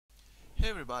Hey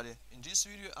everybody, in this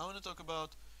video I want to talk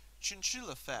about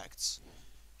chinchilla facts.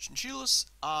 Chinchillas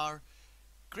are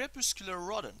crepuscular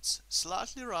rodents,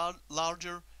 slightly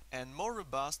larger and more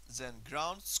robust than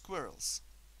ground squirrels.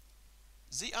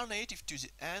 They are native to the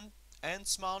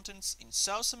Andes Mountains in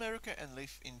South America and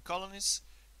live in colonies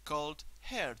called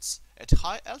herds at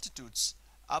high altitudes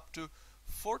up to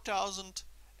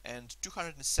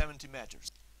 4,270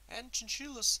 meters. And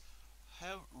chinchillas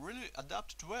have really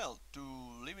adapted well to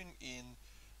living in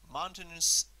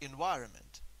mountainous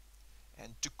environment.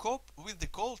 And to cope with the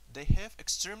cold, they have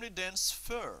extremely dense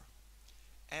fur,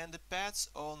 and the pads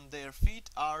on their feet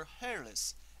are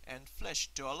hairless and flesh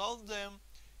to allow them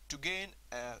to gain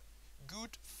a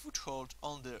good foothold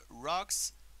on the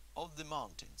rocks of the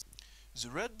mountains.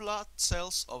 The red blood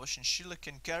cells of a chinchilla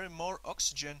can carry more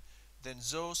oxygen than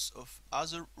those of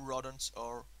other rodents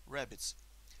or rabbits,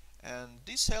 and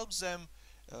this helps them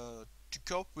to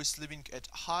cope with living at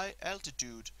high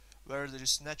altitude where there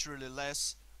is naturally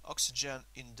less oxygen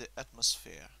in the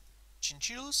atmosphere.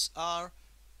 Chinchillas are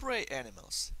prey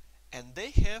animals, and they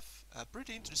have a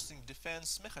pretty interesting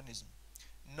defense mechanism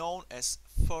known as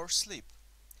fur sleep.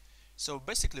 So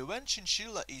basically, when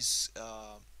chinchilla is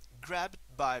grabbed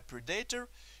by a predator,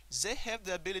 they have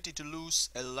the ability to lose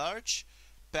a large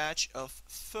patch of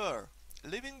fur,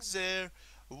 leaving their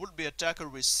would-be attacker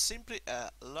with simply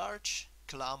a large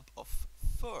clump of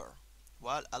fur,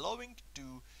 while allowing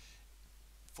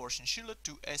for chinchilla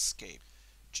to escape.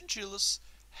 Chinchillas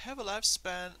have a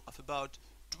lifespan of about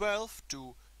 12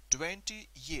 to 20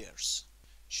 years.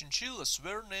 Chinchillas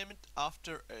were named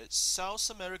after a South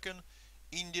American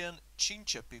Indian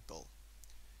Chincha people.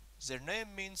 Their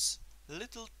name means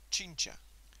little chincha,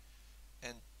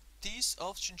 and teeth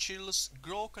of chinchillas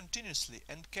grow continuously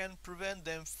and can prevent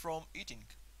them from eating.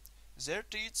 Their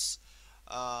teeth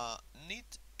need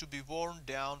to be worn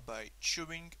down by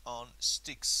chewing on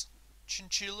sticks.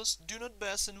 Chinchillas do not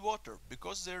bathe in water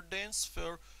because their dense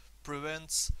fur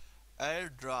prevents air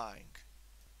drying.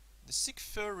 The thick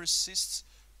fur resists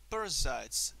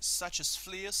parasites such as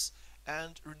fleas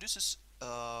and reduces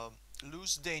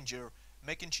loose danger,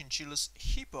 making chinchillas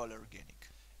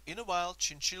hypoallergenic. In a wild,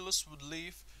 chinchillas would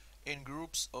live in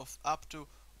groups of up to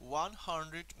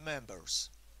 100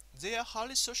 members. They are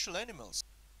highly social animals.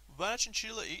 When a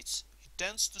chinchilla eats, he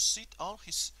tends to sit on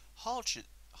his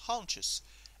haunches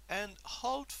and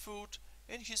hold food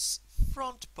in his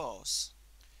front paws.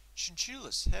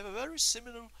 Chinchillas have a very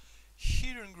similar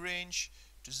hearing range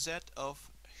to that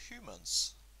of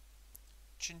humans.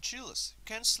 Chinchillas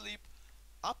can sleep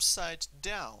upside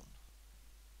down.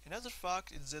 Another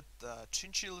fact is that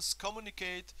chinchillas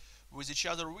communicate with each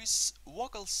other with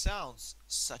vocal sounds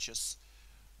such as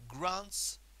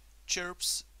grunts,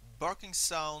 chirps, barking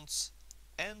sounds,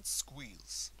 and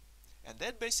squeals. And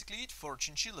that's basically it for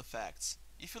chinchilla facts.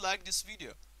 If you like this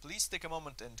video, please take a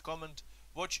moment and comment,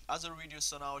 watch other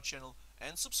videos on our channel,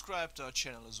 and subscribe to our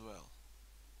channel as well.